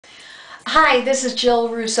Hi, this is Jill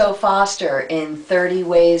Russo Foster in 30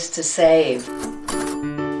 Ways to Save.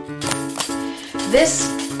 This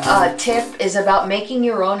tip is about making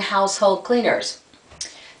your own household cleaners.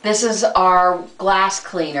 This is our glass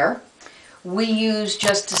cleaner. We use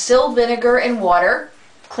just distilled vinegar and water.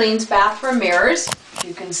 Cleans bathroom mirrors,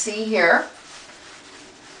 you can see here.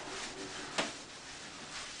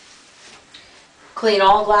 Clean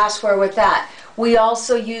all glassware with that. We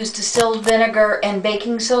also use distilled vinegar and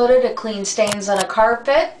baking soda to clean stains on a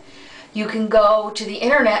carpet. You can go to the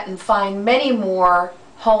internet and find many more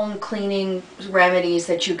home cleaning remedies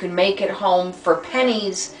that you can make at home for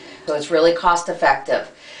pennies, so it's really cost effective.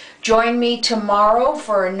 Join me tomorrow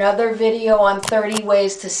for another video on 30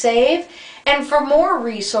 ways to save, and for more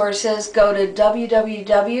resources go to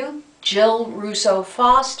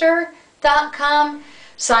www.jillrussofoster.com.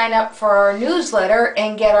 Sign up for our newsletter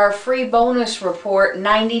and get our free bonus report,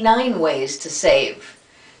 99 Ways to Save.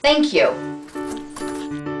 Thank you.